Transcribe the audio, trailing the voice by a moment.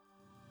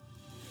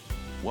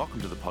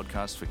Welcome to the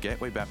podcast for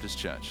Gateway Baptist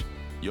Church.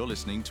 You're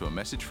listening to a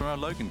message from our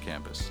Logan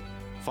campus.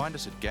 Find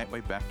us at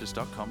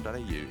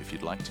gatewaybaptist.com.au if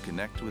you'd like to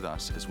connect with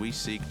us as we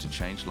seek to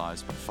change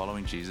lives by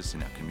following Jesus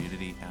in our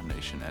community, our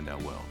nation, and our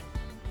world.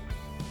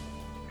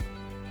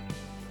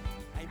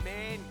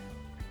 Amen.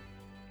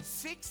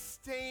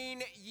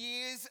 16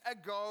 years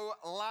ago,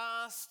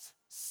 last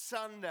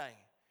Sunday,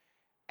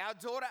 our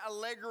daughter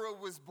Allegra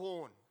was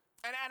born.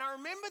 And I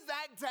remember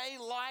that day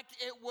like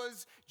it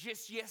was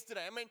just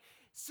yesterday. I mean,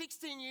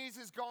 16 years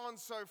has gone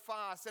so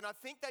fast, and I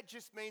think that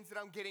just means that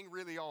I'm getting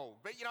really old.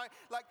 But,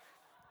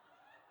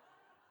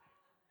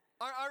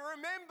 I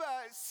remember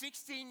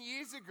 16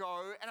 years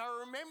ago, and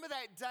I remember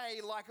that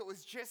day like it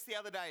was just the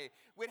other day.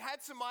 We'd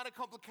had some minor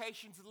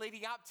complications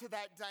leading up to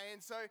that day,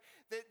 and so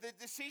the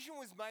decision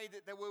was made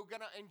that we were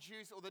going to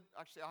induce,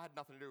 actually I had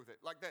nothing to do with it.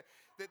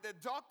 The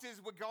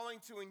doctors were going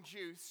to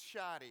induce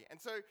Shadi. And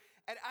so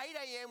at 8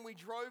 a.m. we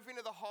drove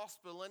into the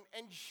hospital,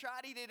 and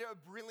Shadi did a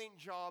brilliant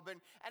job,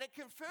 and it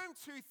confirmed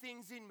two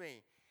things in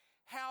me.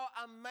 How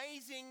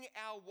amazing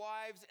our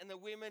wives and the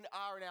women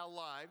are in our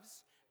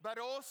lives, but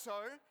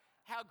also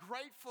how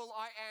grateful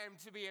I am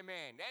to be a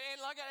man.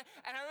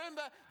 And I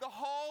remember the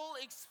whole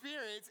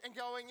experience and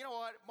going, you know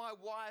what, my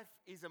wife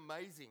is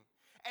amazing.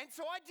 And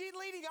so I did,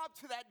 leading up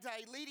to that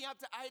day, leading up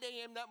to 8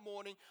 a.m. that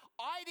morning,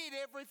 I did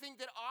everything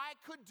that I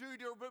could do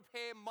to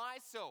prepare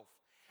myself.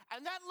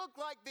 And that looked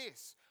like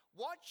this: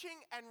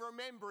 watching and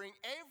remembering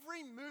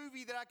every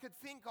movie that I could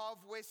think of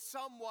where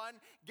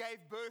someone gave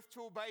birth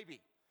to a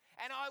baby.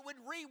 And I would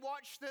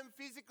rewatch them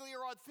physically,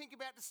 or I'd think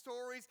about the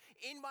stories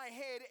in my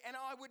head, and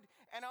I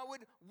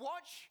would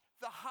watch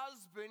the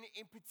husband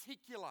in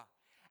particular.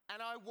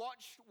 And I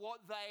watched what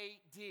they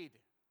did.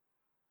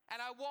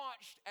 And I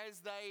watched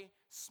as they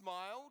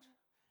smiled,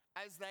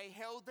 as they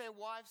held their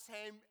wife's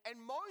hand, and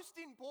most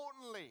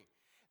importantly,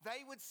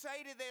 they would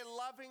say to their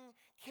loving,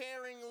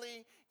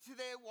 caringly to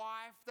their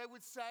wife, they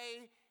would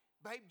say,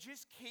 "Babe,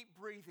 just keep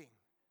breathing.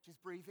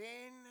 Just breathe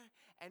in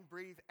and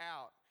breathe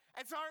out."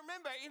 And so I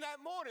remember in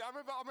that morning, I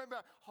remember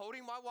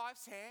holding my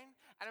wife's hand,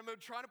 and I remember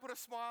trying to put a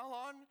smile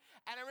on,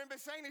 and I remember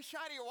saying to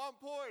Shadi at one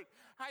point,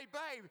 "Hey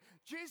babe,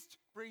 just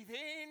breathe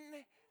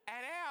in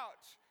and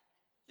out."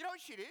 You know what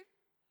she did?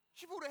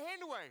 She pulled her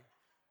hand away.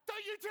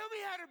 "Don't you tell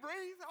me how to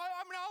breathe."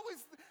 I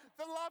was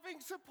the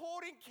loving,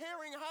 supporting,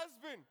 caring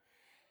husband.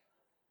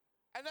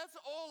 And that's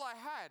all I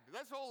had.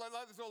 That's all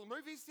the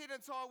movies did.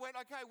 And so I went,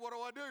 okay, what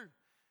do I do?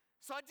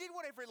 So I did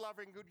what every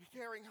loving, good,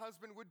 caring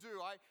husband would do.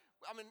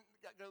 Let me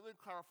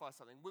clarify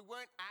something. We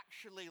weren't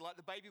actually,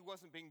 the baby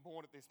wasn't being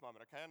born at this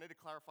moment, okay? I need to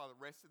clarify the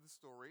rest of the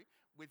story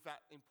with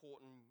that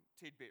important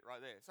tidbit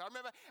right there. So I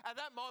remember at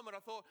that moment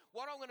I thought,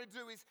 what I'm going to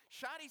do is,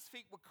 Shadi's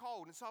feet were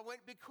cold. And so I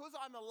went, because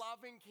I'm a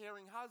loving,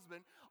 caring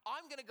husband,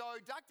 I'm going to go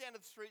duck down to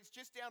the streets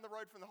just down the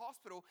road from the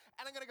hospital,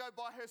 and I'm going to go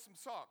buy her some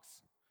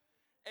socks.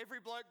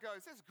 Every bloke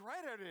goes, "That's a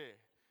great idea."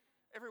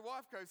 Every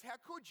wife goes, "How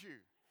could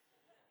you?"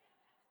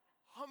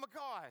 I'm a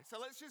guy, so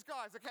let's just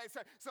guys. Okay,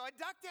 so I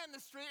ducked down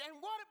the street,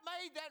 and what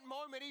made that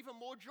moment even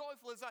more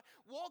joyful is I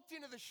walked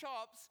into the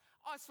shops,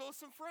 I saw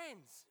some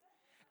friends.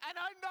 And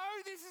I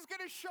know this is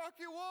going to shock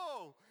you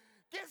all.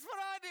 Guess what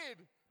I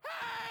did?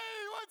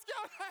 "Hey, what's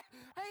going on?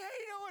 Hey, how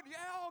you doing?"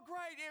 "Yeah, oh,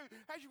 great. Yeah.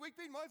 How's your week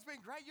been?" "Mine's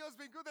been great. Yours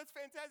been good." "That's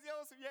fantastic.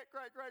 Awesome. Yeah,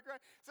 great.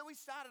 So we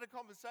started a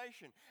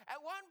conversation.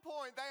 At one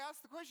point, they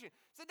asked the question,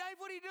 so Dave,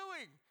 what are you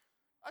doing?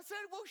 I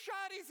said, "Well,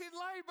 Shadi's in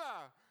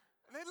labor."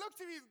 And they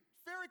looked at me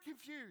very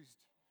confused.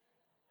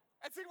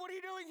 I said, "What are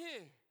you doing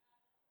here?"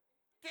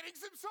 "Getting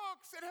some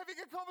socks and having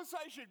a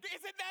conversation."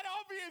 Isn't that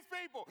obvious,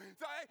 people?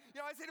 So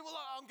I said, "Well,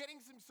 I'm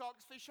getting some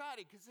socks for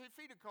Shadi because her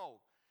feet are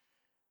cold."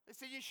 They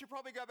said, "You should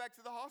probably go back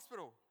to the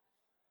hospital."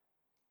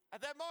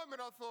 At that moment,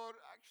 I thought,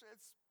 actually,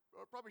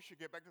 I probably should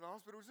get back to the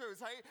hospital too.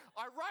 So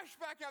I rushed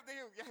back up the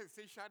hill. Yeah,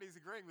 see, Shadi's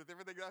agreeing with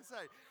everything I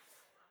say.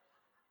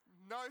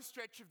 No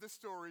stretch of the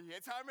story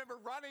yet. So I remember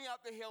running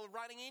up the hill,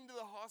 running into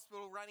the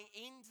hospital, running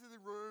into the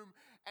room,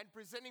 and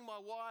presenting my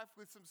wife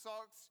with some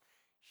socks.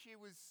 She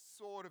was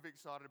sort of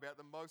excited about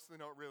them, mostly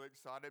not really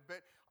excited.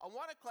 But I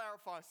want to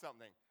clarify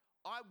something.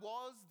 I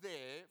was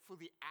there for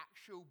the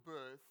actual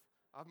birth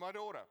of my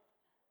daughter.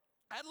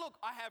 And look,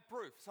 I have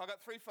proof. So I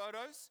got 3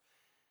 photos.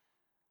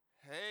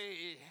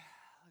 Hey,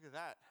 look at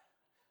that.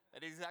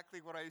 That is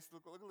exactly what I used to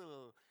look at. Look at the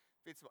little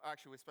bits.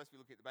 Actually, we're supposed to be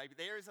looking at the baby.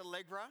 There is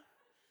Allegra,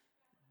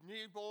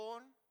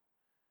 newborn.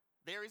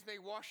 There is me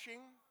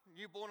washing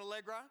newborn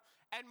Allegra.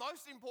 And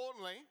most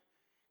importantly,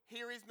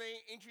 here is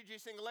me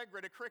introducing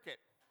Allegra to cricket.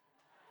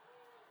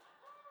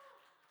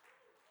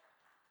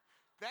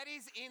 That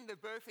is in the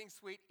birthing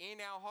suite in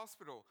our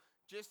hospital,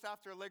 just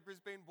after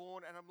Allegra's been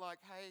born. And I'm like,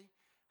 hey,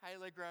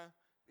 Allegra,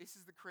 this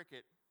is the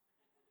cricket.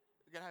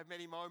 We're going to have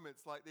many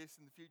moments like this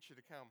in the future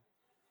to come.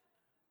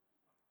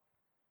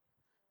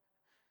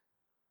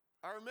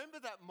 I remember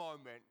that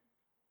moment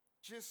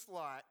just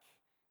like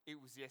it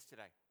was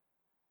yesterday.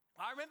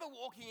 I remember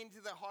walking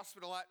into the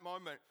hospital at that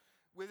moment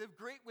with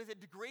a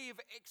degree of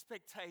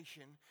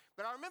expectation,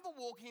 but I remember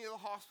walking into the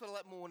hospital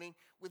that morning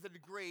with a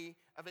degree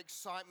of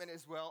excitement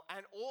as well,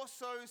 and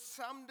also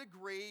some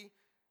degree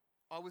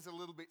I was a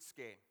little bit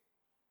scared.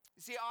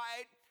 You see,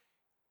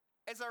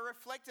 as I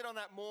reflected on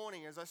that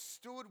morning, as I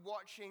stood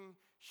watching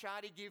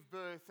Shadi give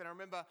birth, and I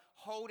remember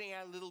holding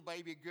our little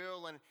baby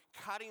girl and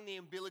cutting the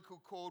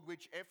umbilical cord,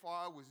 which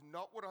FYI was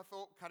not what I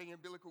thought cutting an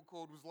umbilical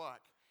cord was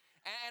like.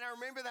 And I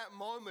remember that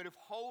moment of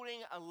holding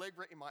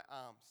Allegra in my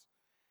arms.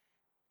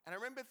 And I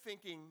remember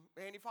thinking,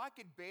 man, if I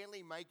could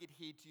barely make it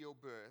here to your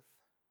birth,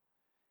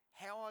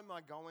 how am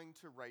I going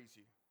to raise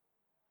you?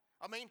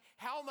 I mean,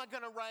 how am I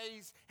going to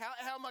raise,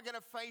 how am I going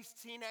to face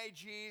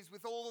teenage years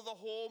with all of the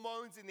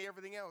hormones and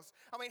everything else?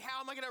 I mean, how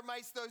am I going to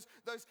face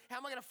how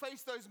am I going to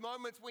face those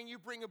moments when you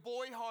bring a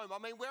boy home? I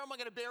mean, where am I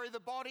going to bury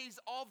the bodies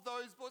of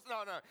those boys? No,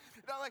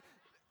 like,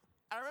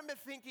 I remember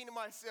thinking to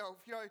myself,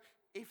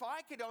 if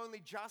I could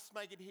only just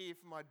make it here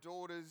for my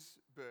daughter's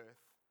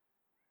birth,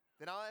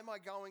 then am I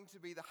going to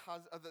be not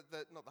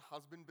the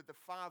husband, but the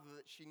father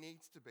that she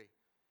needs to be?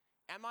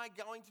 Am I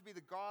going to be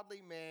the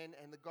godly man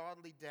and the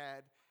godly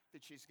dad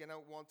that she's going to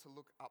want to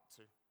look up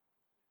to?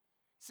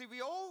 See,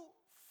 we all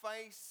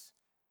face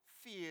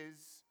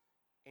fears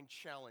and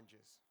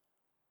challenges.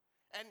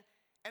 And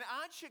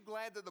aren't you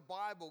glad that the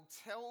Bible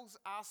tells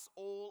us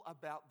all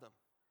about them?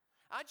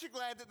 Aren't you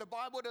glad that the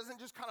Bible doesn't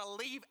just kind of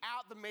leave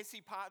out the messy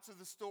parts of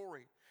the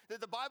story?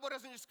 That the Bible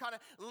doesn't just kind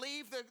of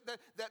leave the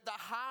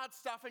hard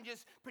stuff and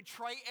just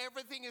portray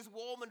everything as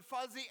warm and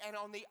fuzzy and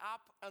on the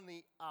up and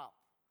the up.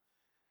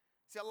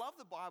 See, I love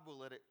the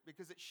Bible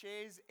because it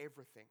shares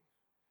everything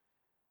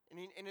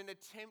in an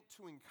attempt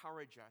to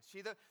encourage us.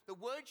 See, the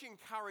word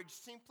encourage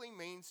simply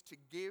means to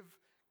give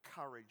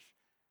courage.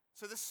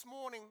 So this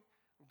morning,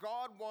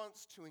 God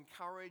wants to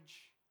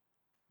encourage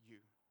you.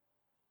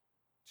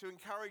 To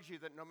encourage you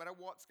that no matter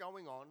what's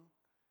going on,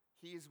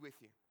 He is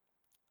with you.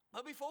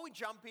 But before we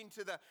jump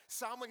into the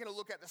psalm we're going to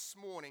look at this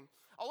morning,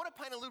 I want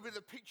to paint a little bit of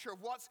a picture of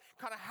what's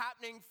kind of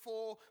happening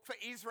for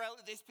Israel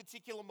at this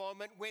particular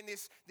moment when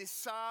this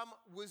psalm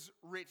was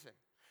written.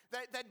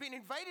 They'd been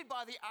invaded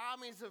by the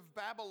armies of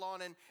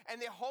Babylon,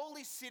 and their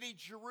holy city,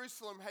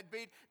 Jerusalem, had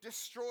been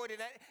destroyed. And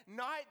at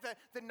night,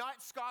 the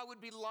night sky would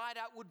be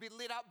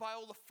lit up by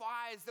all the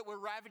fires that were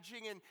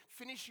ravaging and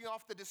finishing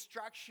off the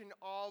destruction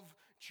of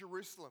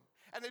Jerusalem.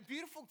 And the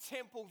beautiful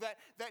temple that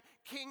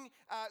King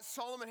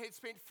Solomon had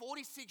spent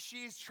 46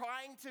 years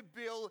trying to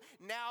build,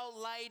 now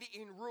laid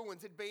in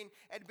ruins, had been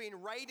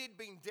raided,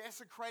 been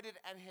desecrated,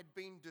 and had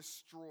been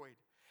destroyed.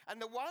 And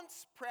the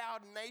once proud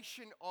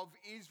nation of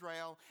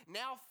Israel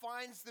now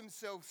finds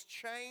themselves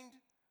chained,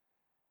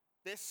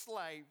 they're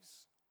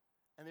slaves,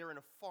 and they're in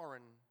a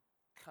foreign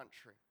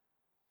country.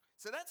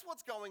 So that's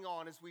what's going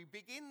on as we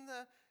begin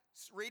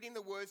reading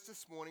the words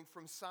this morning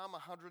from Psalm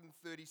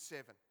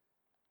 137.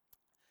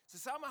 So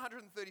Psalm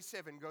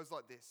 137 goes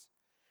like this.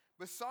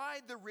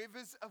 Beside the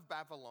rivers of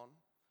Babylon,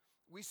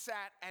 we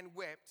sat and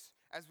wept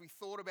as we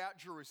thought about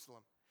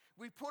Jerusalem.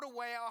 We put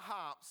away our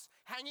harps,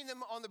 hanging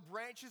them on the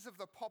branches of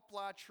the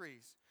poplar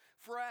trees.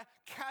 For our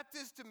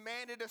captors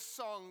demanded a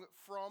song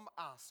from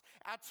us.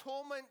 Our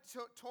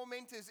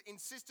tormentors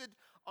insisted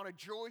on a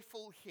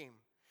joyful hymn.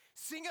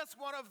 Sing us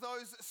one of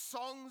those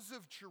songs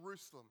of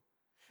Jerusalem.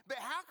 But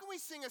how can we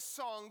sing a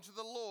song to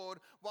the Lord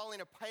while in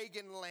a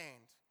pagan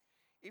land?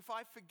 If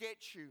I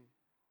forget you,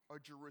 O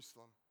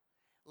Jerusalem,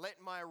 let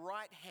my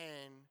right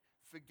hand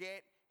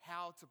forget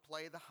how to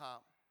play the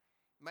harp.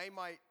 May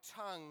my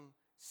tongue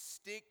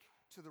stick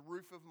to the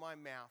roof of my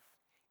mouth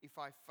if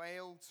I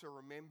fail to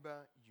remember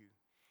you.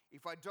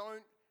 If I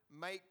don't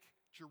make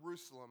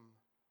Jerusalem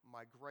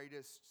my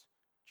greatest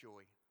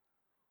joy.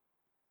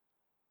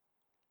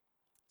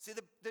 See,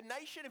 the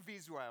nation of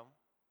Israel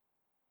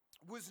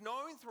was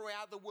known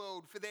throughout the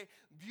world for their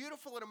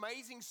beautiful and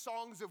amazing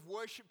songs of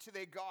worship to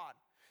their God.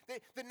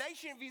 The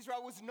nation of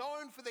Israel was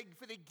known for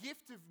the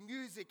gift of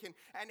music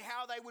and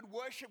how they would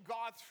worship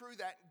God through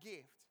that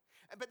gift.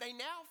 But they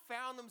now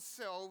found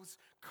themselves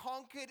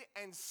conquered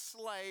and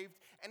enslaved,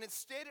 and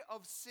instead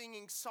of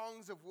singing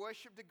songs of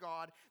worship to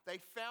God, they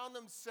found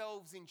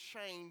themselves in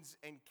chains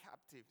and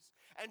captives,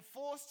 and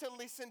forced to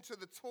listen to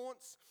the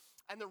taunts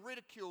and the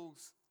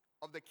ridicules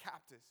of the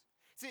captors.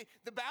 See,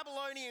 the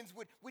Babylonians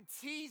would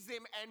tease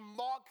them and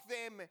mock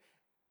them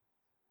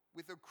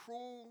with a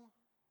cruel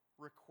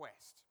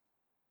request.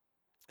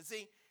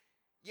 See,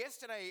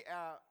 yesterday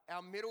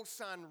our middle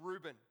son,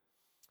 Reuben,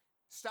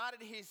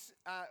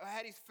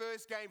 had his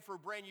first game for a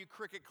brand new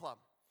cricket club.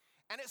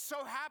 And it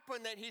so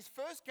happened that his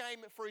first game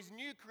for his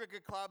new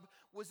cricket club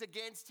was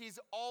against his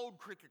old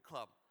cricket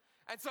club.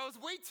 And so as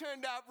we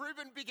turned up,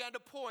 Reuben began to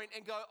point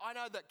and go, I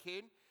know that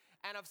kid,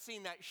 and I've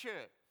seen that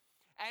shirt.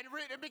 And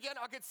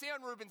I could see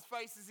on Reuben's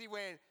face as he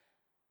went,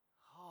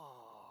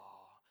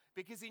 oh,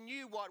 because he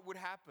knew what would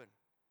happen.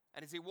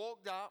 And as he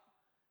walked up,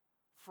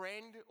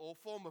 friend or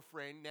former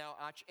friend, now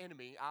arch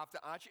enemy, after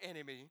arch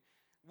enemy,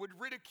 would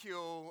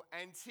ridicule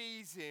and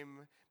tease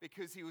him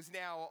because he was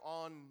now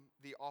on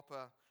the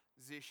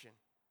opposition.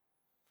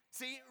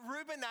 See,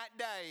 Reuben that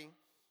day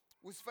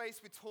was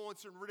faced with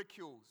taunts and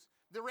ridicules.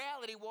 The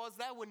reality was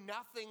they were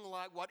nothing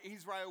like what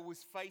Israel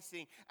was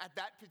facing at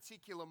that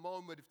particular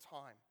moment of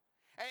time.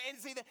 And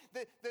see,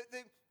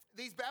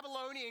 these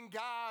Babylonian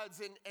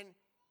guards and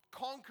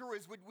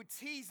conquerors would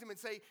tease them and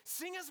say,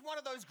 sing us one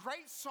of those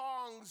great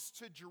songs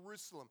to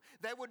Jerusalem.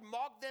 They would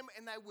mock them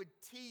and they would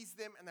tease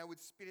them and they would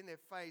spit in their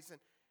face. And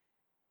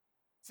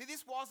see,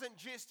 this wasn't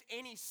just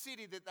any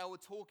city that they were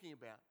talking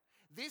about.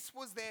 This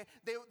was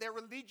their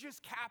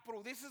religious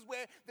capital. This is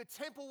where the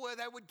temple where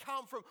they would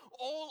come from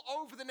all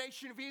over the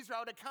nation of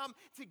Israel to come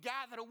to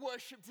gather, to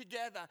worship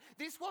together.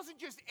 This wasn't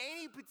just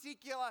any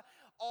particular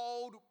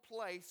old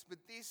place, but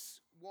this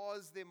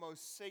was their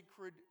most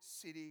sacred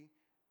city,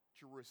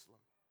 Jerusalem.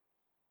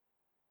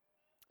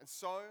 And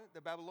so the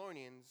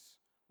Babylonians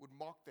would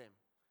mock them,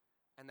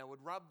 and they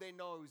would rub their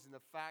nose in the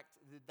fact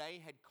that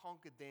they had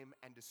conquered them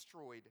and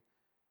destroyed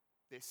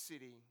their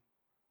city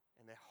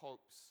and their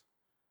hopes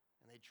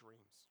and their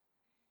dreams.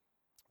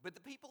 But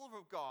the people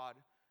of God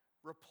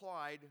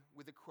replied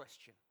with a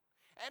question.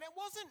 And it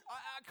wasn't,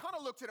 I kind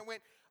of looked at it and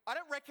went, I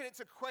don't reckon it's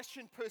a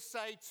question per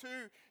se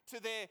to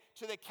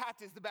their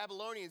captors, the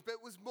Babylonians, but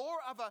it was more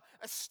of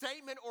a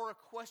statement or a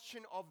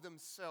question of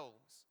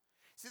themselves.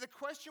 See, the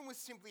question was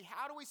simply,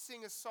 how do we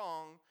sing a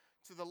song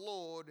to the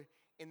Lord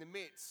in the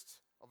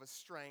midst of a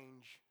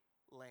strange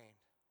land?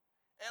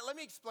 Let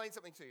me explain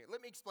something to you.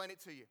 Let me explain it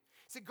to you.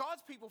 See,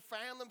 God's people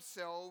found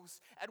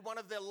themselves at one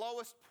of their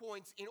lowest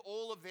points in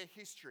all of their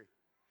history.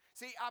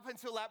 See, up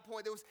until that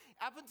point,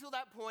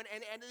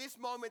 and at this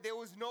moment, there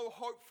was no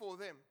hope for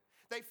them.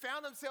 They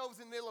found themselves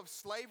in the middle of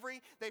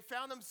slavery. They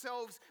found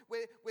themselves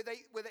where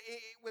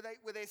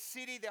their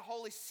city, their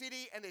holy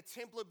city, and their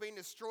temple had been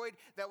destroyed.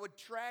 They were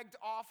dragged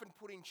off and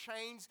put in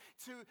chains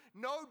to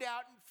no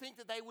doubt think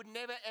that they would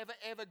never, ever,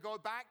 ever go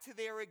back to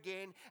there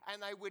again,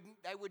 and they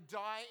would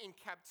die in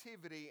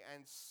captivity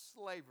and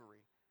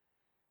slavery.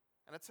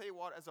 And I tell you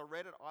what, as I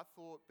read it, I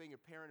thought being a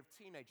parent of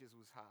teenagers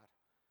was hard.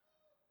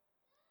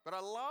 But I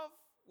love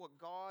what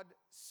God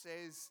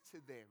says to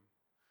them.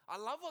 I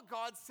love what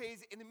God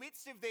says in the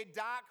midst of their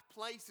dark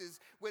places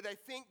where they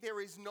think there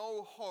is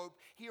no hope.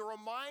 He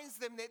reminds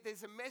them that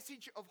there's a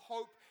message of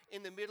hope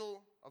in the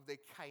middle of their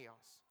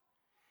chaos.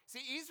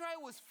 See,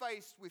 Israel was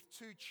faced with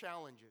two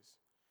challenges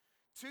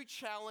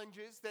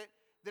that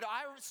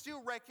I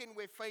still reckon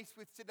we're faced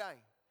with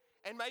today.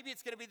 And maybe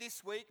it's going to be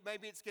this week,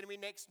 maybe it's going to be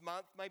next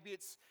month, maybe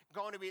it's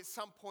going to be at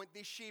some point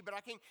this year, but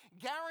I can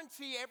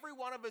guarantee every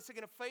one of us are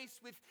going to face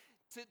with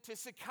to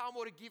succumb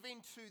or to give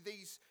in to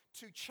these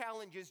two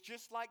challenges,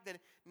 just like the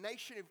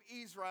nation of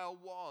Israel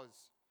was.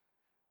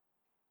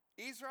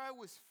 Israel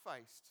was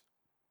faced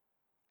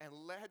and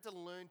had to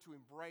learn to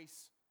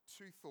embrace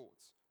two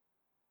thoughts.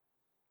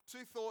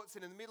 Two thoughts,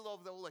 and in the middle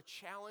of all the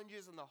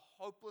challenges and the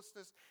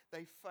hopelessness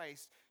they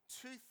faced,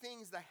 two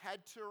things they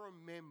had to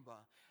remember,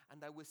 and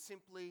they were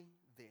simply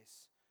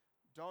this: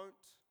 don't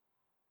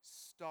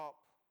stop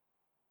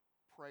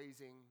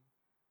praising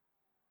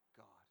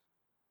God.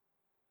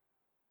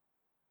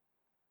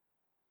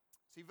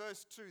 See,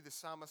 verse 2, the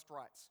psalmist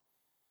writes,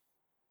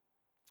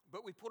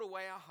 "But we put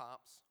away our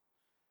harps,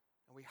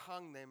 and we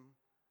hung them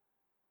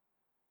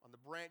on the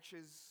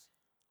branches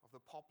of the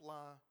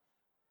poplar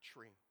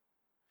tree."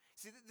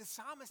 See, the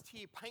psalmist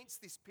here paints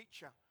this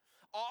picture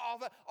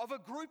of a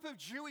group of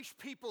Jewish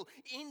people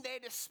in their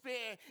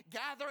despair,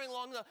 gathering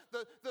along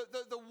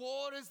the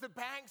waters, the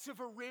banks of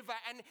a river,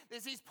 and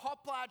there's these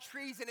poplar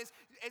trees, and as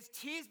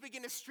tears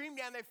begin to stream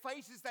down their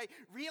faces, they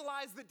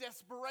realize the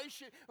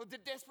desperation or the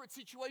desperate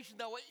situation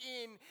they were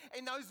in.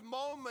 In those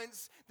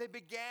moments, they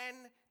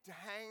began to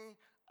hang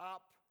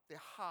up their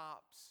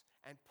harps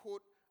and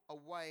put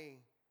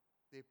away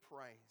their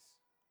praise.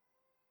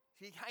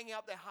 See, hanging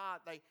up their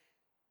heart, they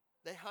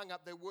hung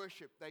up their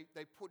worship.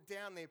 They put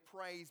down their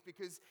praise,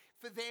 because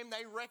for them,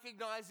 they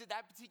recognized at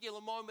that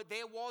particular moment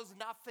there was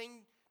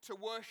nothing to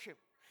worship.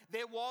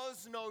 There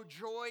was no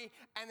joy,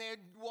 and there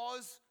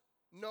was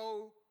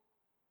no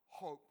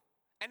hope.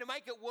 And to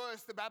make it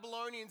worse, the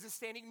Babylonians are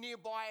standing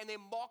nearby, and they're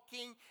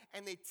mocking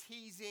and they're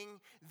teasing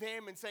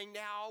them and saying,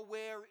 "Now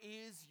where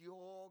is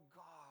your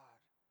God?"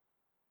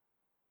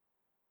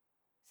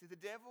 See, the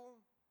devil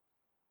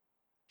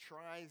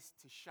tries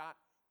to shut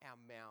our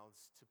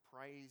mouths to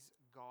praise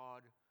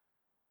God,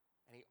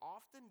 and he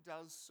often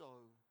does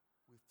so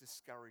with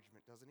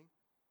discouragement, doesn't he?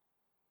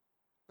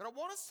 But I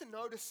want us to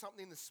notice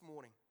something this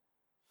morning.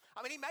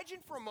 I mean,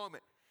 imagine for a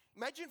moment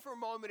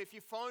if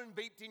your phone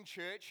beeped in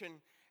church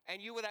and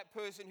you were that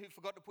person who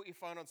forgot to put your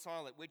phone on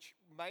silent, which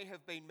may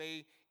have been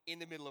me in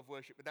the middle of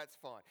worship, but that's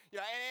fine.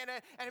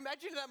 And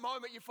imagine at that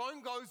moment your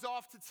phone goes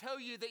off to tell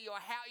you that your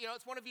house,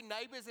 it's one of your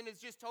neighbors and has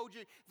just told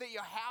you that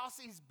your house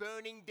is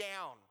burning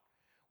down.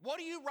 What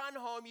do you run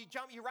home?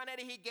 You run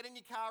out of here, get in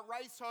your car,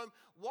 race home.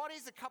 What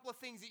is a couple of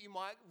things that you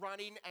might run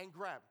in and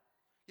grab?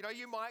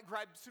 You might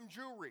grab some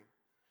jewelry.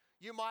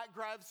 You might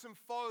grab some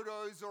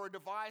photos or a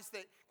device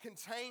that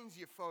contains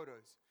your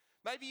photos.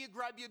 Maybe you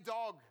grab your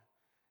dog.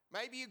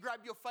 Maybe you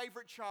grab your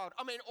favorite child.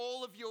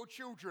 All of your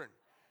children.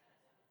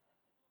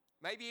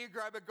 Maybe you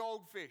grab a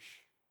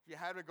goldfish, if you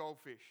had a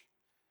goldfish.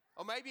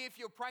 Or maybe if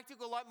you're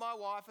practical like my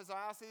wife, as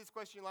I asked her this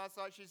question last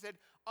night, she said,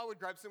 I would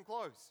grab some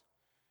clothes.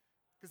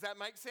 Because that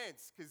makes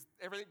sense, because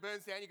everything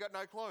burns down, you got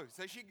no clothes.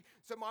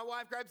 So my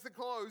wife grabs the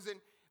clothes,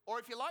 Or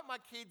if you like my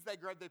kids, they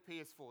grab their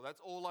PS4. That's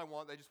all I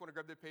want. They just want to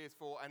grab their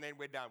PS4 and then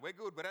we're done. We're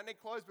good. We don't need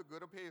clothes, but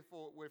good. On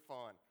PS4, we're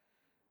fine.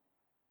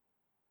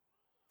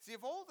 See,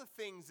 of all the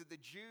things that the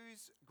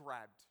Jews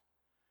grabbed,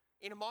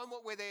 in a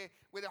moment where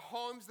their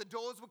homes, the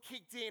doors were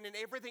kicked in and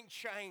everything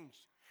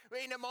changed,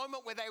 in a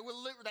moment where they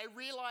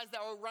realized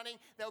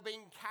they were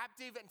being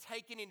captive and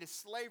taken into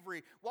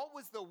slavery, what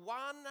was the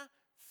one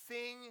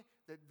thing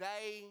that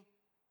they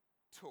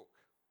took?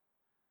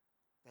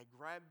 They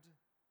grabbed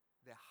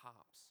their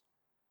harps.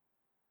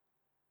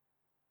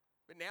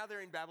 But now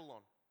they're in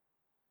Babylon.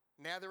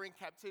 Now they're in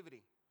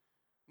captivity.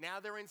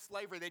 Now they're in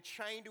slavery. They're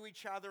chained to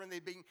each other and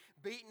they're being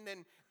beaten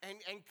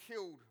and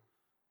killed.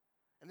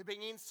 And they're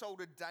being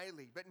insulted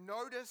daily. But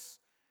notice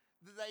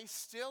that they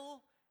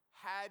still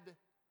had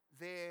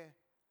their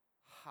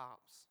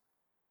harps.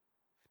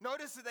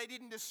 Notice that they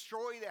didn't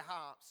destroy their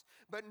harps.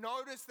 But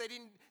notice they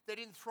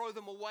didn't throw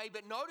them away.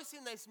 But notice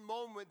in this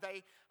moment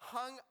they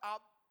hung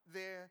up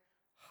their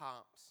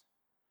harps.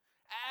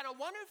 And I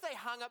wonder if they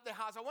hung up their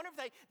harps. I wonder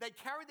if they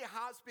carried their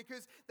harps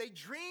because they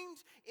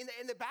dreamed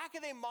in the back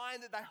of their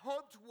mind that they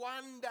hoped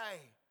one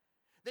day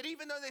that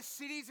even though their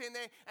cities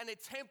and their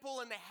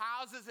temple and their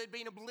houses had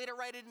been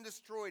obliterated and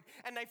destroyed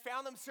and they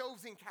found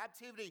themselves in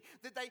captivity,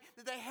 that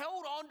they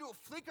held on to a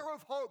flicker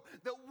of hope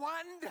that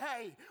one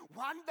day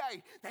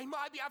they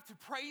might be able to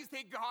praise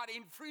their God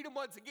in freedom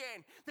once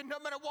again. That no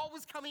matter what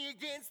was coming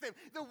against them,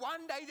 that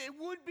one day there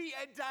would be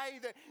a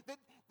day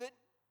that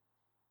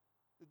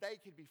they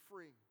could be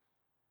free.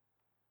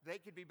 They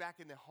could be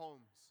back in their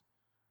homes.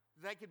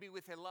 They could be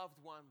with their loved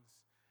ones.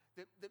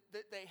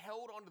 That they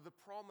held on to the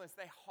promise.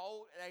 They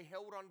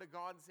held on to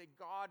God and said,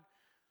 God,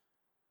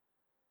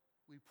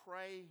 we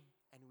pray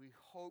and we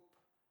hope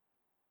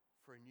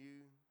for a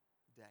new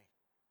day.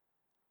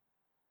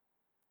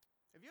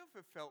 Have you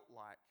ever felt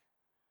like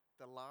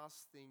the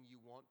last thing you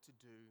want to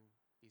do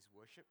is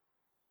worship?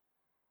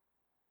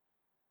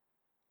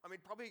 I mean,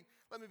 probably,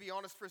 let me be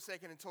honest for a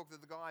second and talk to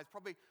the guys.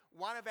 Probably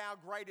one of our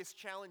greatest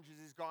challenges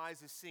as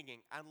guys is singing,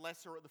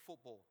 unless they're at the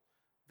football.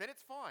 Then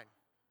it's fine.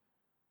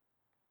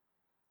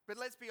 But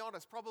let's be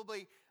honest,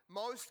 probably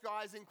most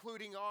guys,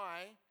 including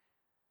I,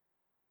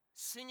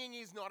 singing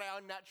is not our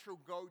natural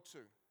go-to.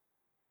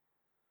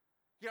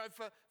 You know,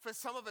 for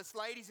some of us,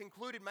 ladies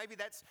included, maybe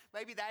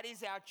that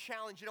is our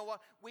challenge. You know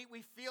what?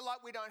 We feel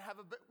like we don't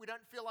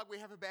feel like we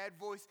have a bad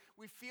voice.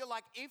 We feel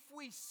like if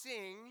we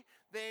sing,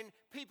 then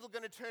people are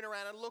going to turn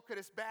around and look at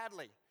us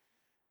badly.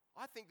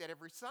 I think that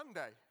every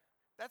Sunday.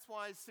 That's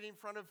why I sit in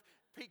front of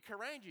Pete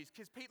Karangis,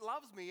 because Pete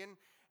loves me, and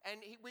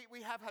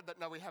we have had that.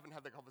 No, we haven't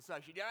had the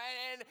conversation. You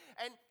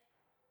know,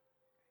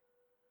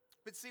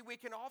 but see, we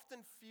can often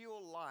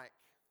feel like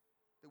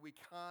that we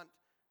can't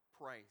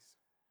praise.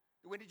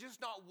 We're just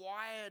not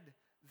wired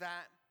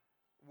that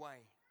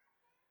way.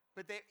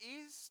 But there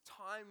is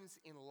times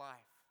in life.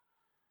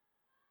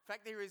 In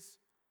fact, there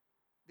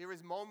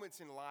is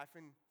moments in life.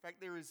 In fact,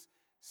 there is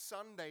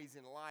Sundays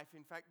in life.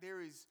 In fact, there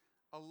is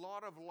a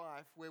lot of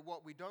life where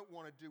what we don't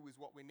want to do is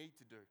what we need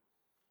to do.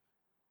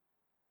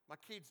 My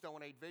kids don't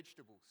want to eat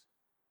vegetables,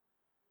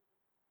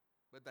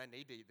 but they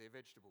need to eat their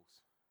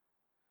vegetables.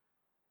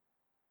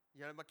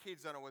 You know, my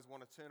kids don't always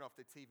want to turn off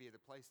the TV or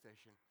the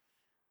PlayStation,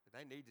 but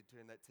they need to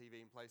turn that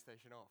TV and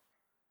PlayStation off.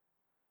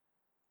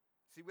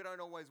 See, we don't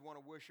always want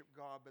to worship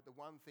God, but the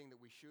one thing that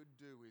we should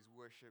do is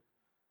worship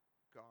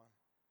God.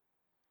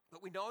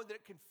 But we know that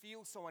it can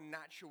feel so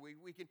unnatural.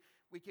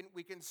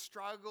 We can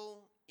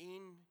struggle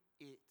in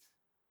it.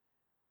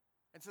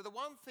 And so the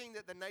one thing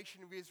that the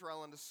nation of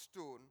Israel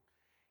understood,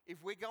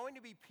 if we're going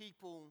to be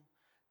people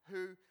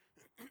who,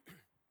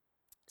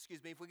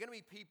 if we're going to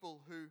be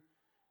people who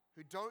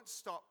don't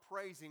stop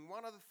praising,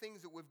 one of the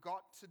things that we've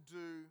got to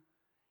do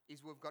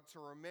is we've got to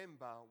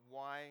remember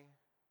why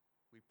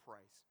we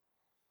praise.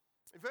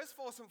 In verse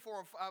 4,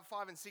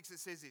 5 and 6, it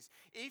says this: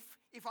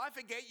 If I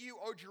forget you,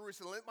 O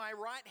Jerusalem, let my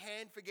right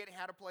hand forget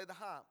how to play the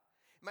harp.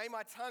 May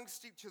my tongue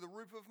stick to the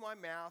roof of my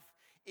mouth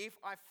if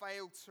I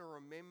fail to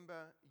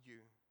remember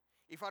you.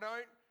 If I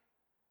don't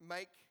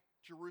make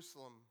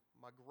Jerusalem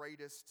my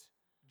greatest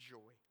joy.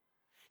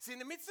 See, in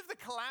the midst of the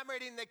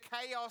calamity and the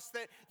chaos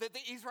that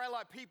the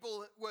Israelite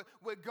people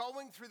were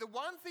going through, the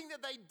one thing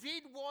that they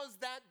did was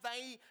that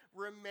they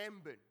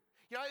remembered.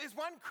 You know, there's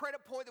one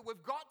credit point that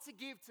we've got to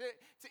give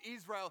to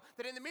Israel,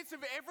 that in the midst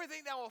of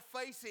everything they were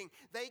facing,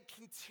 they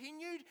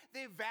continued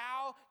their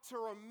vow to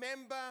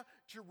remember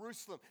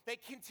Jerusalem. They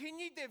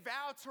continued their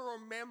vow to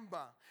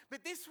remember.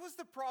 But this was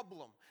the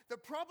problem. The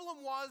problem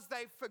was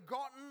they'd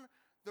forgotten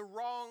the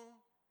wrong,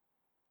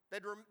 they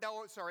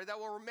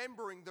were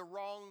remembering the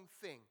wrong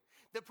thing.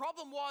 The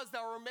problem was they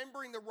were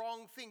remembering the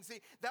wrong thing.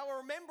 See, they were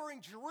remembering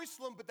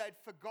Jerusalem, but they'd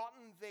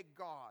forgotten their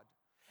God.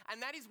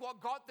 And that is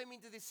what got them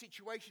into this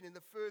situation in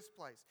the first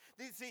place.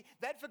 See,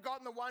 they'd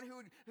forgotten the one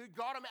who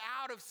got them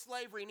out of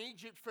slavery in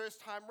Egypt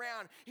first time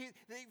round.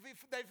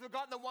 They'd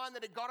forgotten the one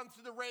that had got them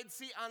through the Red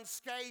Sea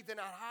unscathed and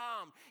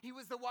unharmed. He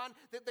was the one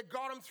that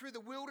got them through the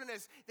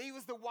wilderness. He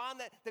was the one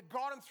that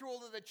got them through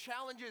all of the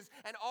challenges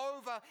and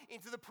over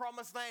into the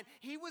promised land.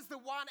 He was the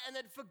one, and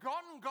they'd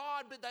forgotten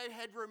God, but they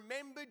had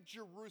remembered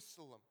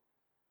Jerusalem.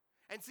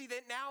 And see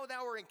that now they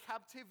were in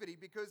captivity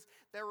because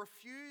they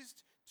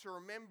refused to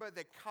remember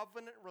their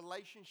covenant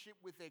relationship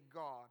with their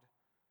God.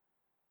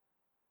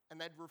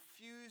 And they'd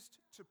refused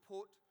to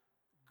put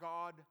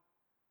God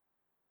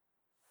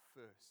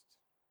first.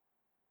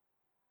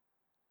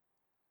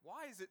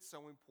 Why is it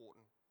so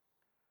important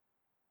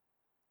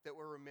that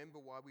we remember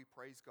why we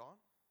praise God?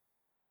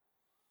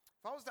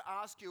 If I was to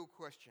ask you a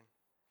question,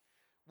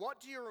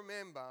 what do you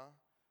remember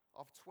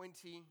of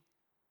 2020?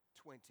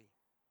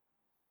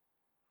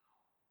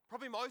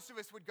 Probably most of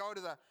us would go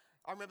to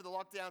I remember the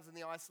lockdowns and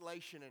the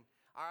isolation, and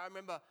I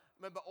remember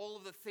all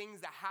of the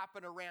things that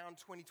happened around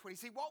 2020.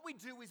 See, what we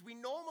do is we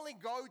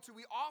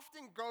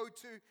often go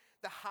to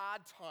the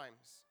hard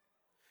times.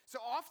 So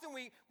often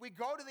we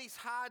go to these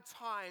hard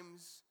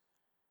times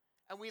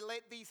and we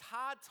let these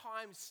hard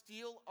times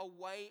steal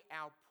away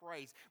our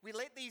praise. We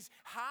let these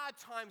hard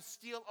times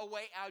steal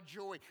away our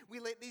joy.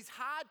 We let these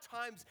hard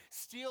times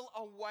steal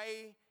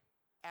away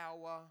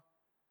our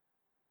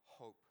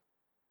hope.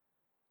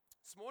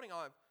 This morning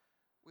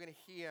we're going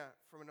to hear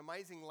from an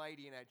amazing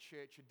lady in our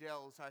church,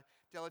 Adele. So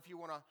Adele, if you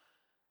want to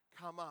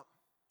come up.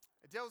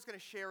 Adele's going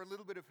to share a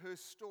little bit of her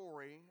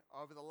story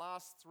over the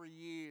last 3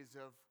 years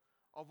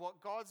of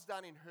what God's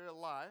done in her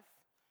life.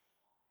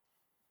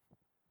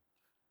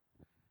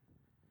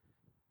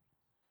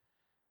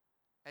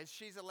 As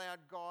she's allowed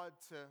God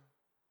to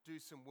do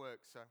some work.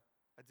 So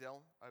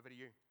Adele, over to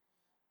you.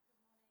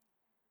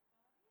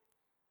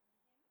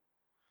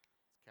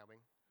 It's coming.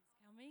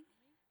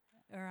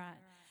 All right.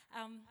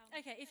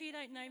 Okay, if you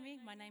don't know me,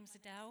 my name's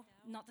Adele.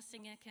 Not the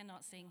singer,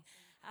 cannot sing.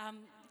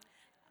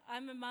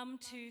 I'm a mum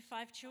to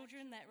 5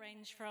 children that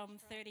range from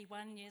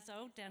 31 years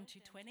old down to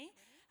 20.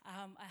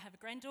 I have a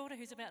granddaughter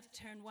who's about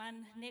to turn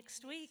 1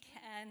 next week,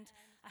 and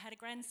I had a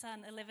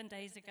grandson 11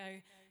 days ago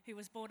who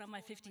was born on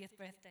my 50th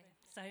birthday.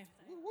 So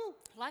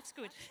life's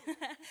good.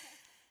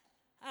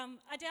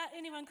 I doubt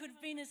anyone could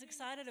have been as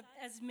excited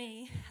as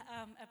me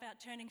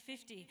about turning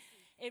 50.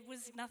 It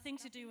was nothing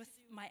to do with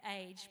my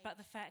age, but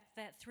the fact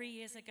that 3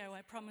 years ago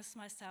I promised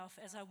myself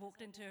as I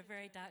walked into a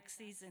very dark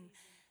season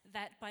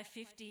that by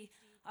 50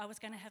 I was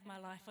going to have my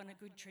life on a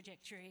good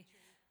trajectory.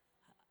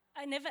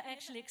 I never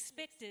actually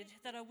expected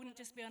that I wouldn't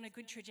just be on a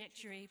good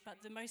trajectory,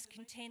 but the most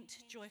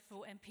content,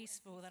 joyful and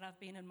peaceful that I've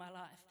been in my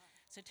life.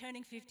 So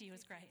turning 50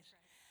 was great.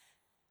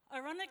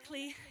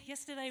 Ironically,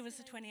 yesterday was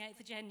the 28th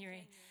of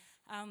January.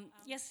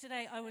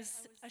 Yesterday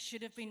I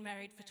should have been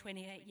married for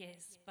 28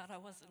 years, but I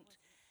wasn't.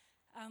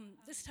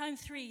 This time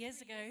 3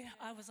 years ago,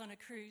 I was on a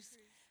cruise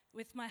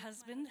with my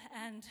husband,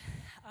 and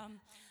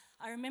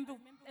I remember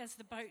as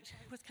the boat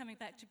was coming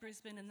back to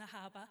Brisbane in the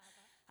harbour,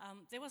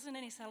 there wasn't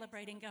any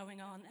celebrating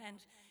going on,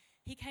 and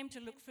he came to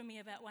look for me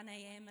about 1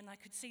 a.m. and I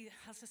could see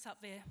us just up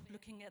there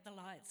looking at the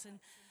lights, and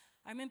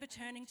I remember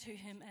turning to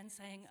him and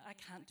saying, I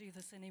can't do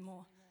this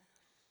anymore.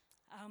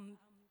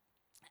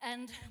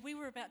 And we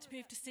were about to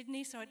move to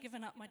Sydney, so I'd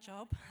given up my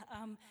job,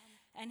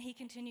 and he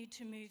continued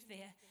to move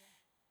there.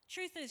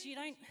 Truth is, you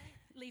don't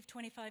leave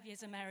 25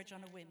 years of marriage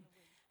on a whim.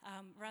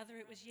 Rather,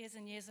 it was years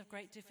and years of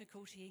great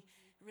difficulty,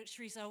 which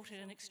resulted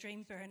in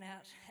extreme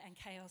burnout and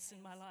chaos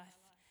in my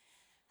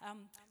life.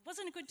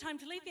 Wasn't a good time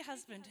to leave your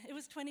husband. It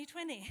was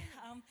 2020.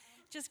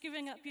 Just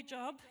giving up your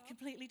job,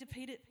 completely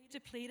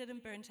depleted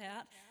and burnt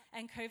out,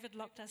 and COVID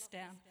locked us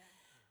down.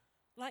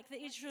 Like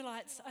the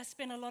Israelites, I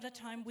spent a lot of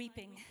time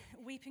weeping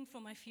for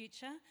my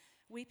future,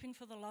 weeping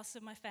for the loss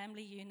of my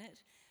family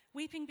unit,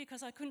 weeping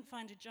because I couldn't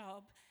find a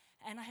job,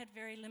 and I had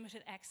very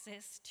limited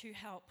access to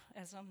help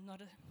as I'm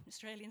not an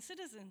Australian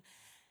citizen.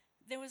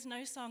 There was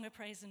no song of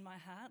praise in my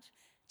heart,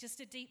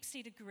 just a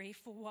deep-seated grief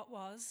for what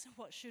was,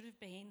 what should have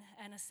been,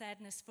 and a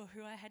sadness for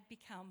who I had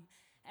become,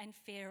 and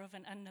fear of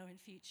an unknown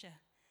future.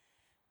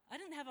 I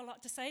didn't have a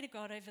lot to say to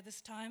God over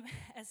this time,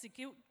 as the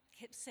guilt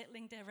kept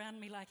settling around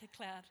me like a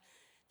cloud.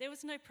 There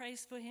was no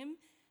praise for him,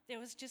 there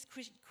was just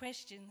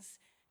questions,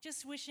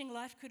 just wishing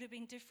life could have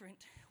been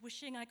different,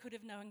 wishing I could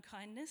have known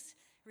kindness,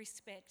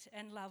 respect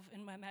and love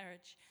in my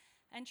marriage,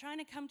 and trying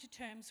to come to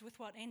terms with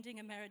what ending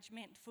a marriage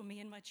meant for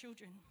me and my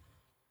children.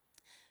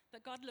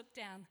 But God looked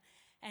down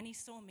and he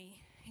saw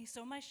me. He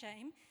saw my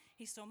shame,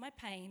 he saw my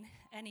pain,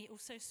 and he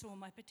also saw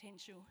my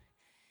potential.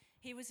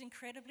 He was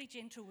incredibly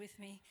gentle with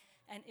me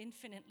and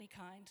infinitely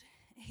kind.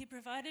 He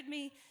provided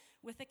me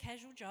with a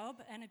casual job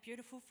and a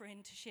beautiful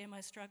friend to share my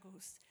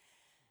struggles.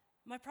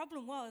 My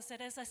problem was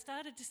that as I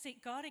started to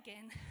seek God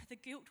again, the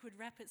guilt would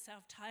wrap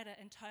itself tighter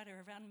and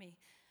tighter around me.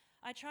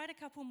 I tried a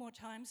couple more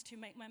times to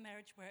make my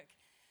marriage work,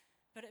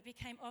 but it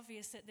became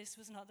obvious that this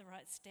was not the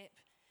right step.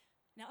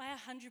 Now, I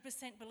 100%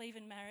 believe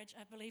in marriage.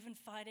 I believe in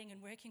fighting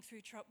and working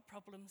through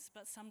problems,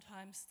 but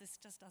sometimes this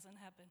just doesn't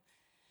happen.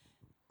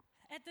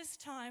 At this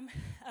time,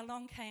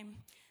 along came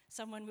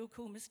someone we'll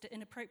call Mr.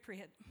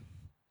 Inappropriate.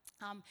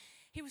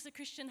 He was a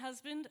Christian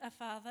husband, a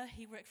father,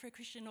 he worked for a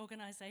Christian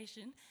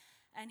organisation,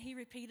 and he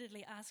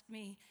repeatedly asked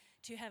me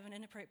to have an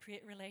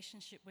inappropriate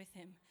relationship with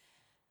him.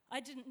 I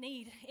didn't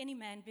need any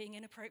man being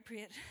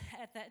inappropriate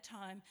at that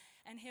time,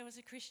 and here was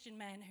a Christian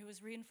man who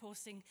was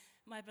reinforcing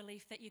my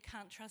belief that you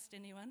can't trust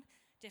anyone,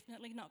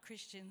 definitely not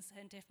Christians,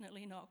 and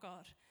definitely not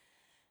God.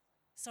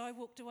 So I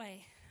walked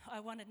away. I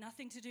wanted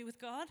nothing to do with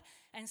God,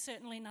 and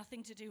certainly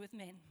nothing to do with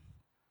men.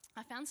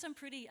 I found some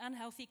pretty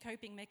unhealthy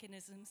coping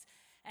mechanisms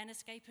and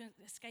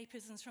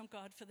escapisms from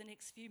God for the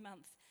next few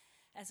months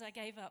as I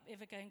gave up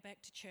ever going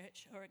back to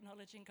church or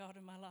acknowledging God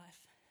in my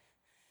life.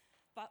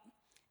 But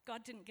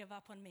God didn't give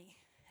up on me,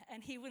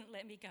 and he wouldn't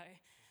let me go.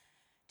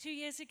 2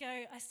 years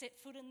ago, I set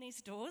foot in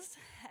these doors,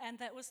 and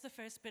that was the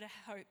first bit of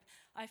hope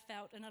I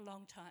felt in a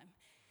long time.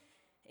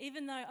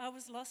 Even though I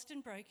was lost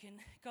and broken,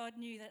 God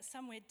knew that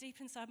somewhere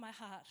deep inside my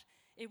heart,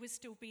 it was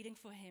still beating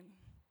for him.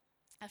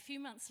 A few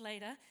months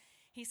later,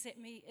 he set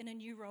me in a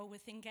new role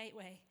within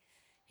Gateway.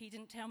 He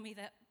didn't tell me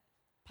that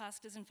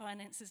pastors and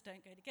finances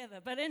don't go together,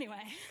 but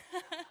anyway.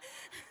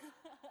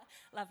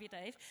 Love you,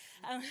 Dave.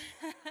 I can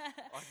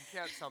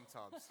count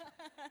sometimes.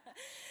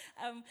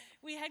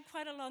 We had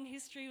quite a long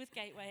history with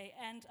Gateway,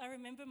 and I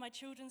remember my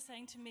children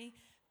saying to me,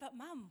 "But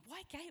Mum,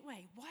 why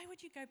Gateway? Why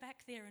would you go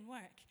back there and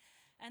work?"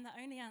 And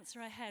the only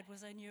answer I had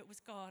was I knew it was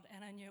God,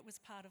 and I knew it was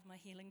part of my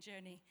healing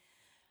journey.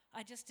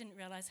 I just didn't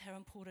realise how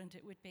important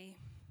it would be.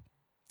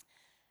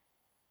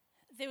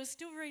 There was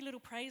still very little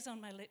praise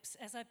on my lips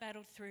as I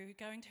battled through,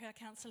 going to our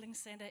counselling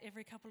centre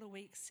every couple of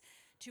weeks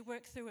to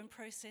work through and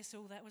process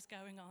all that was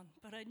going on,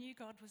 but I knew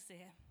God was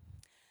there.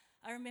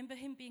 I remember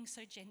him being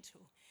so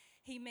gentle.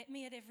 He met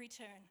me at every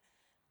turn,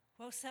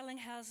 while selling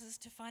houses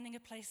to finding a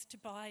place to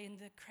buy in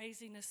the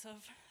craziness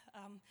of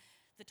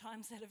the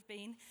times that have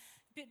been.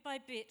 Bit by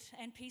bit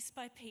and piece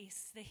by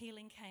piece, the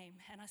healing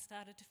came, and I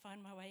started to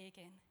find my way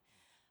again.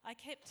 I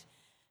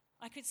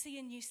could see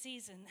a new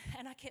season,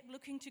 and I kept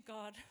looking to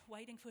God,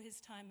 waiting for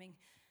his timing.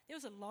 There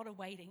was a lot of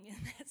waiting in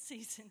that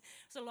season.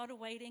 There was a lot of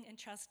waiting and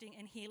trusting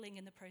and healing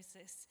in the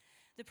process.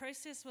 The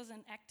process was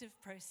an active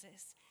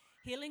process.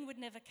 Healing would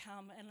never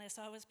come unless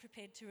I was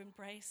prepared to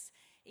embrace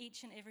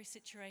each and every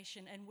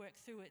situation and work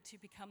through it to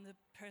become the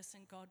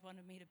person God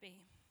wanted me to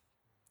be.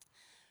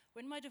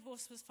 When my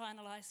divorce was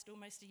finalised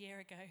almost a year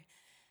ago,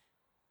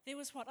 there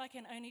was what I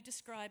can only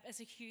describe as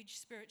a huge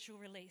spiritual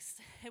release.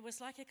 It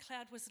was like a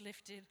cloud was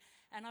lifted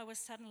and I was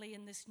suddenly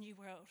in this new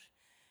world.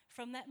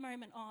 From that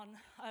moment on,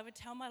 I would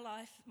tell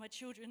my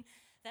children,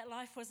 that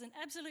life was an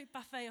absolute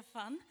buffet of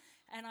fun,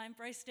 and I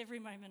embraced every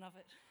moment of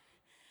it.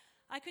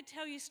 I could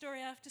tell you story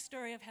after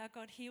story of how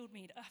God healed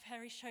me, of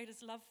how he showed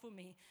his love for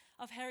me,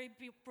 of how he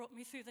brought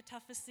me through the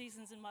toughest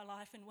seasons in my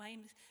life in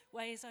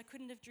ways I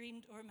couldn't have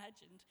dreamed or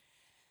imagined.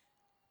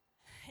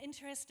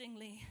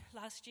 Interestingly,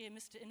 last year,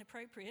 Mr.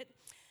 Inappropriate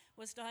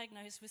was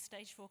diagnosed with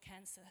stage 4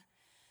 cancer.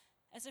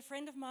 As a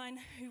friend of mine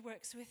who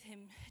works with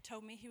him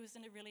told me he was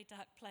in a really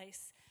dark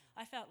place,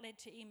 I felt led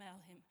to email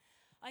him.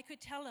 I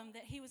could tell him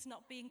that he was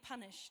not being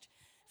punished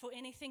for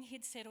anything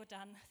he'd said or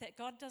done, that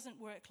God doesn't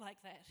work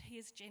like that. He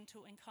is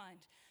gentle and kind.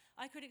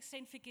 I could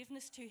extend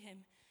forgiveness to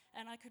him,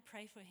 and I could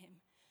pray for him.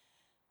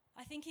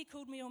 I think he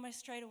called me almost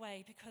straight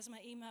away because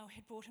my email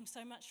had brought him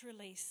so much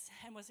release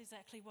and was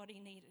exactly what he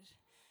needed.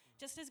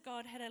 Just as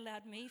God had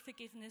allowed me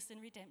forgiveness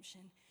and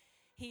redemption,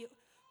 he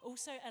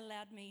also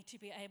allowed me to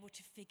be able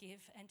to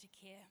forgive and to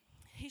care.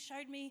 He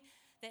showed me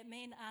that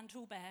men aren't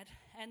all bad,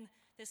 and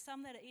there's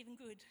some that are even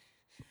good.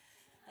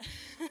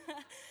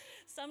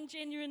 Some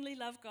genuinely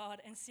love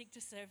God and seek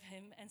to serve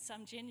him, and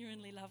some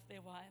genuinely love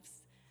their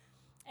wives.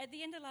 At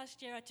the end of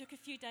last year, I took a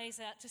few days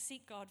out to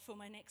seek God for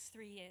my next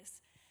 3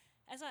 years.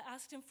 As I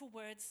asked him for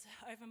words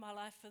over my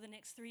life for the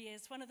next 3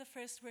 years, one of the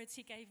first words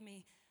he gave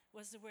me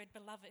was the word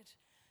beloved.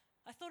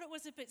 I thought it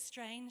was a bit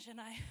strange,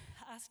 and I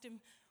asked him,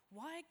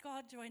 why,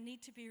 God, do I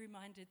need to be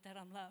reminded that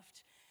I'm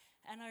loved?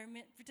 And I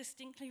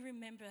distinctly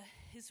remember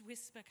his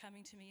whisper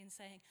coming to me and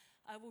saying,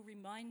 I will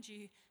remind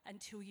you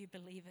until you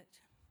believe it.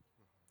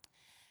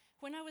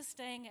 When I was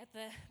staying at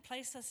the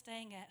place I was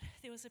staying at,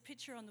 there was a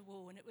picture on the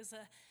wall, and it was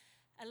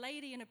a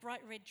lady in a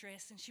bright red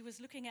dress, and she was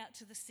looking out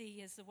to the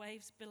sea as the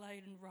waves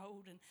billowed and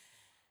rolled.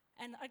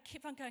 And I'd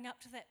keep on going up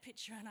to that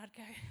picture, and I'd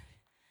go,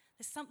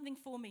 there's something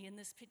for me in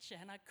this picture,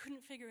 and I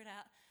couldn't figure it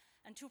out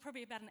until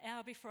probably about an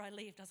hour before I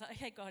left. I was like,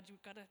 okay, God,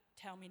 you've got to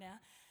tell me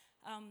now.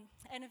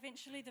 And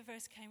eventually the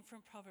verse came from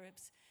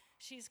Proverbs.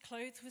 She is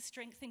clothed with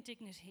strength and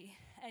dignity,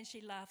 and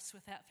she laughs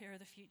without fear of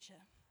the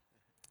future.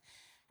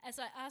 As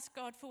I ask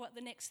God for what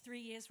the next 3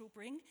 years will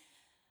bring,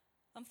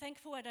 I'm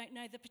thankful I don't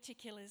know the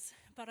particulars,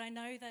 but I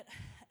know that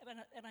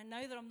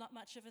I'm not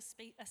much of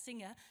a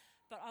singer,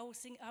 but I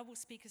will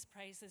speak his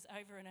praises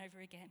over and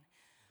over again.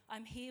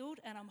 I'm healed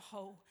and I'm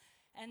whole,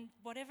 and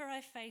whatever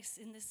I face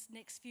in this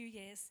next few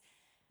years,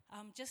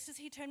 just as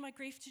he turned my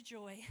grief to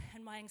joy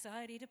and my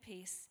anxiety to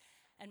peace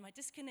and my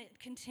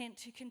discontent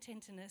to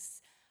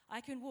contentedness, I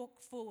can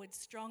walk forward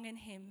strong in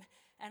him,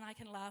 and I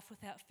can laugh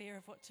without fear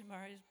of what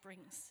tomorrow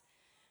brings.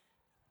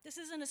 This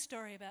isn't a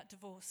story about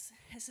divorce.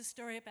 It's a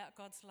story about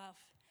God's love.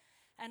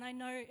 And I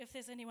know if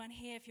there's anyone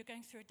here, if you're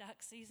going through a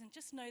dark season,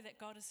 just know that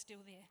God is still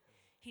there.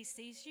 He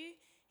sees you.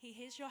 He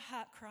hears your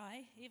heart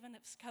cry, even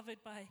if it's covered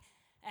by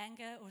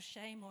anger or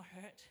shame or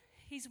hurt.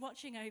 He's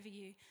watching over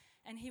you,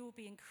 and he will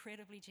be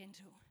incredibly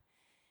gentle.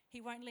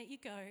 He won't let you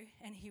go,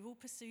 and he will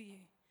pursue you.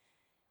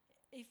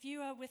 If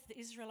you are with the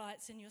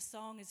Israelites and your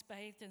song is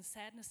bathed in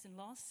sadness and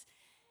loss,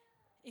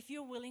 if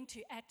you're willing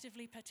to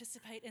actively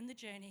participate in the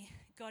journey,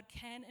 God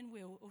can and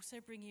will also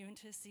bring you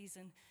into a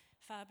season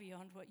far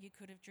beyond what you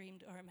could have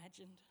dreamed or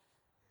imagined.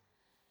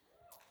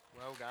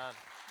 Well done.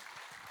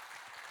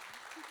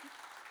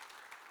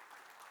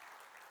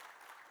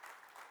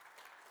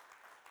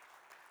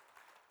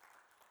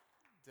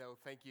 Adele,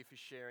 thank you for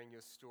sharing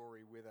your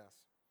story with us.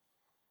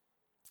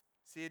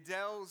 See,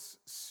 Adele's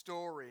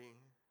story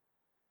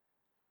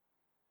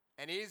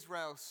and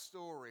Israel's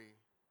story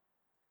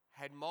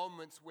had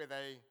moments where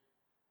they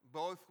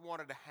both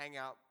wanted to hang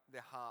up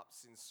their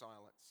harps in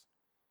silence.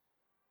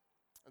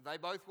 They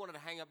both wanted to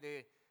hang up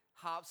their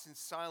harps in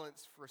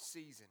silence for a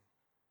season.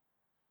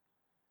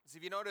 So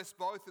if you notice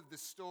both of the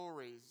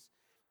stories,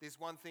 there's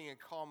one thing in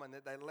common,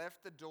 that they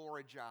left the door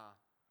ajar.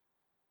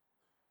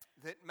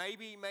 That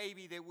maybe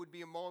there would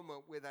be a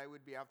moment where they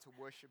would be able to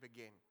worship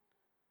again.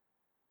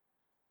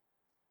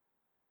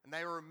 And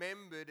they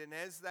remembered, and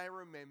as they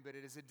remembered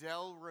it, as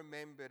Adele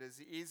remembered, as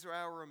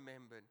Israel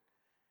remembered,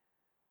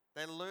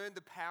 they learned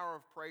the power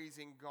of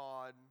praising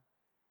God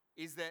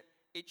is that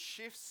it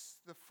shifts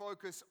the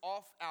focus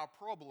off our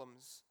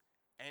problems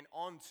and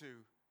onto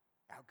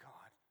our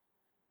God.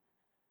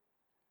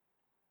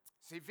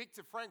 See,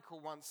 Viktor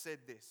Frankl once said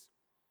this: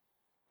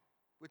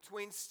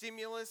 between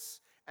stimulus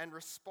and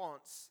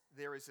response,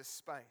 there is a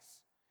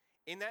space.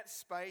 In that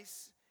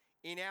space,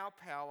 in our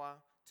power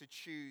to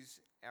choose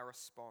our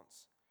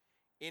response.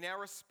 In our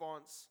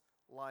response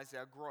lies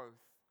our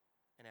growth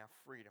and our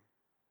freedom.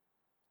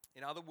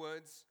 In other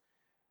words,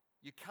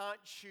 you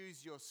can't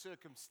choose your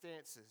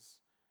circumstances,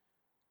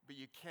 but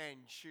you can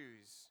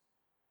choose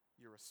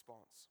your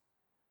response.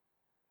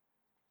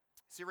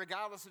 See,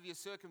 regardless of your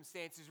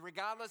circumstances,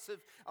 regardless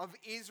of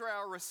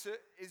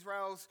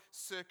Israel's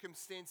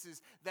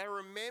circumstances, they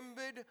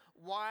remembered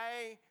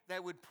why they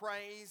would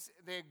praise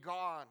their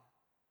God.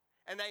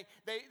 And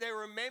they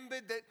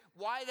remembered that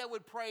why they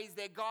would praise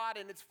their God,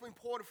 and it's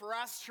important for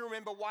us to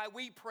remember why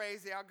we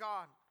praise our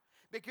God.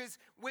 Because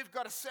we've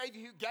got a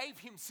Savior who gave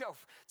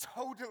himself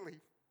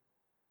totally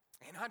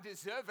and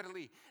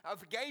undeservedly,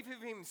 gave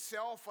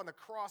himself on the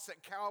cross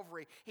at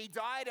Calvary. He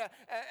died a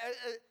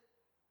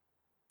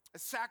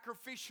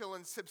sacrificial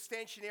and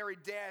substantiary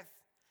death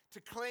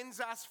to cleanse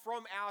us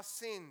from our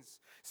sins,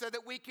 so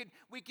that we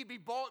could be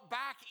brought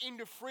back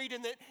into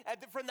freedom.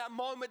 That from that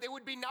moment there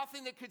would be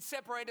nothing that could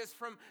separate us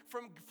from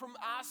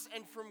us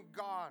and from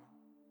God,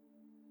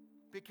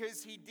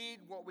 because he did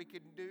what we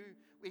could do.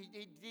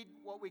 He did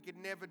what we could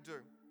never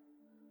do,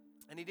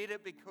 and he did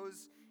it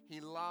because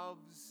he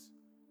loves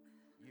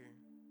you.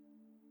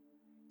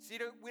 See,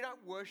 we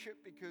don't worship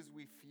because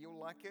we feel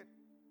like it,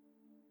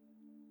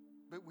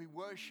 but we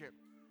worship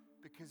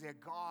because our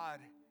God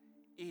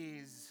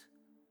is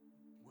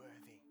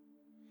worthy.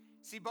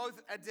 See,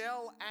 both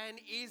Adele and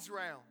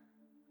Israel,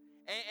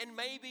 and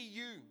maybe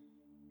you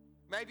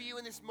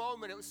in this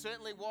moment, it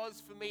certainly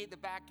was for me at the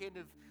back end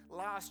of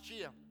last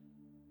year,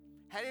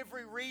 had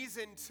every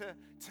reason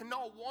to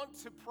not want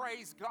to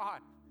praise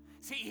God.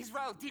 See,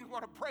 Israel didn't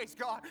want to praise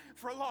God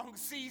for a long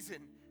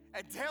season.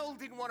 Adele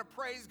didn't want to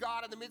praise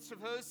God in the midst of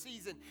her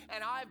season.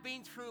 And I've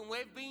been through, and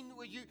we've been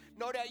with you,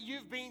 no doubt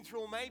you've been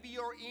through, or maybe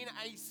you're in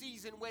a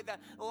season where the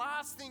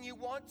last thing you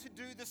want to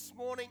do this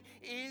morning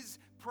is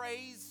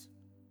praise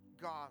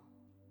God.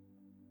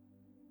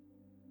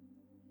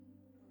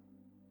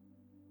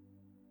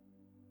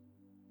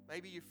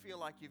 Maybe you feel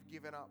like you've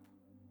given up.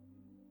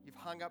 You've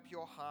hung up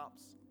your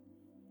harps.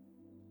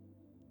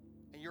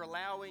 And you're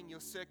allowing your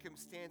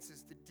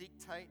circumstances to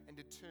dictate and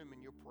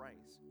determine your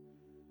praise.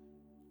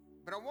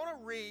 But I want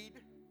to read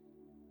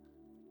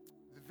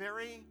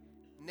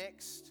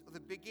the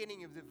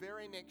beginning of the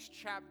very next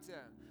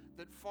chapter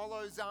that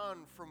follows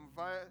on from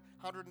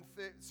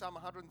Psalm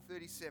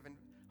 137.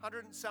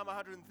 Psalm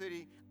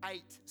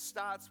 138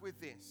 starts with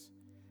this: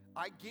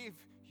 I give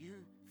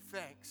you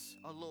thanks,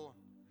 O Lord,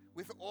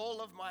 with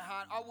all of my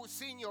heart. I will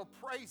sing your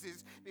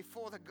praises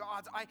before the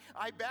gods.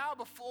 I bow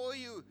before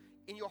you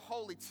in your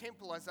holy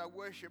temple as I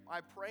worship.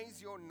 I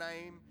praise your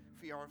name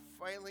for your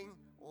unfailing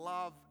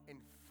love and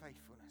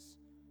faithfulness.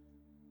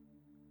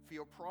 For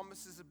your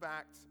promises are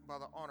backed by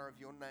the honor of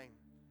your name.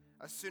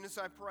 As soon as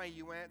I pray,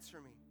 you answer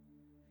me.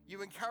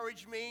 You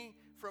encourage me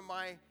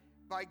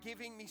by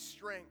giving me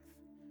strength.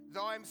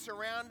 Though I'm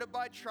surrounded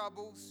by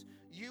troubles,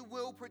 you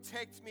will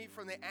protect me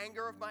from the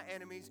anger of my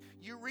enemies.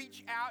 You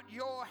reach out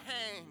your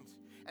hand,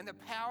 and the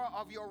power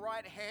of your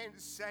right hand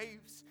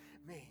saves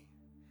me.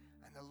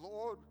 And the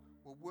Lord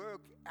will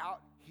work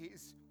out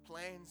his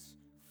plans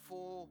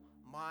for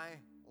my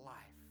life.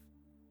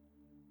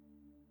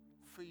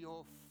 For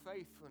your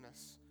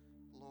faithfulness,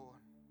 Lord.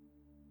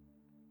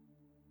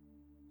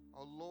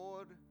 Oh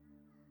Lord,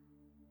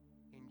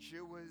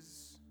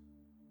 endures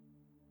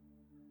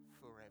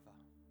forever.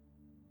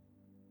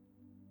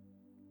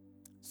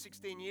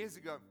 16 years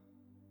ago,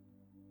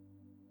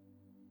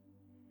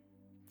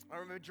 I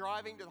remember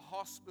driving to the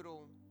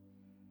hospital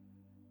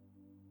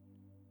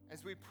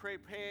as we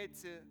prepared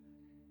to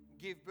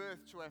give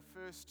birth to our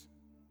first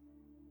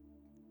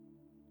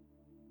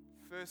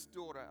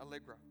daughter,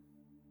 Allegra.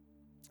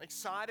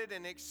 Excited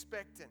and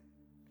expectant.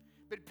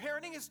 But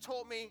parenting has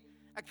taught me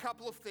a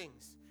couple of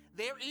things.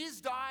 There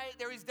is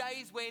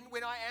days when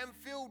I am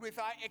filled with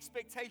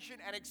expectation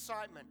and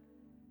excitement.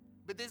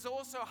 But there's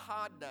also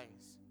hard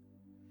days.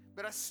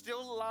 But I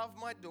still love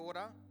my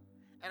daughter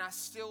and I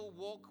still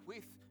walk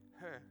with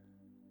her.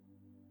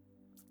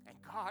 And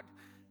God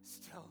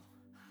still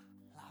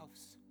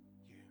loves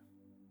you.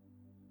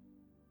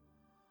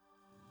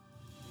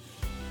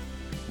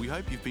 We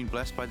hope you've been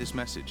blessed by this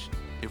message.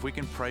 If we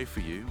can pray for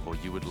you or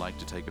you would like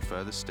to take a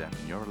further step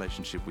in your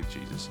relationship with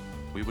Jesus,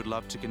 we would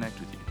love to connect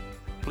with you.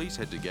 Please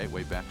head to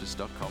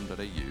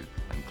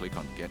gatewaybaptist.com.au and click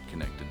on Get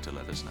Connected to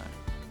let us know.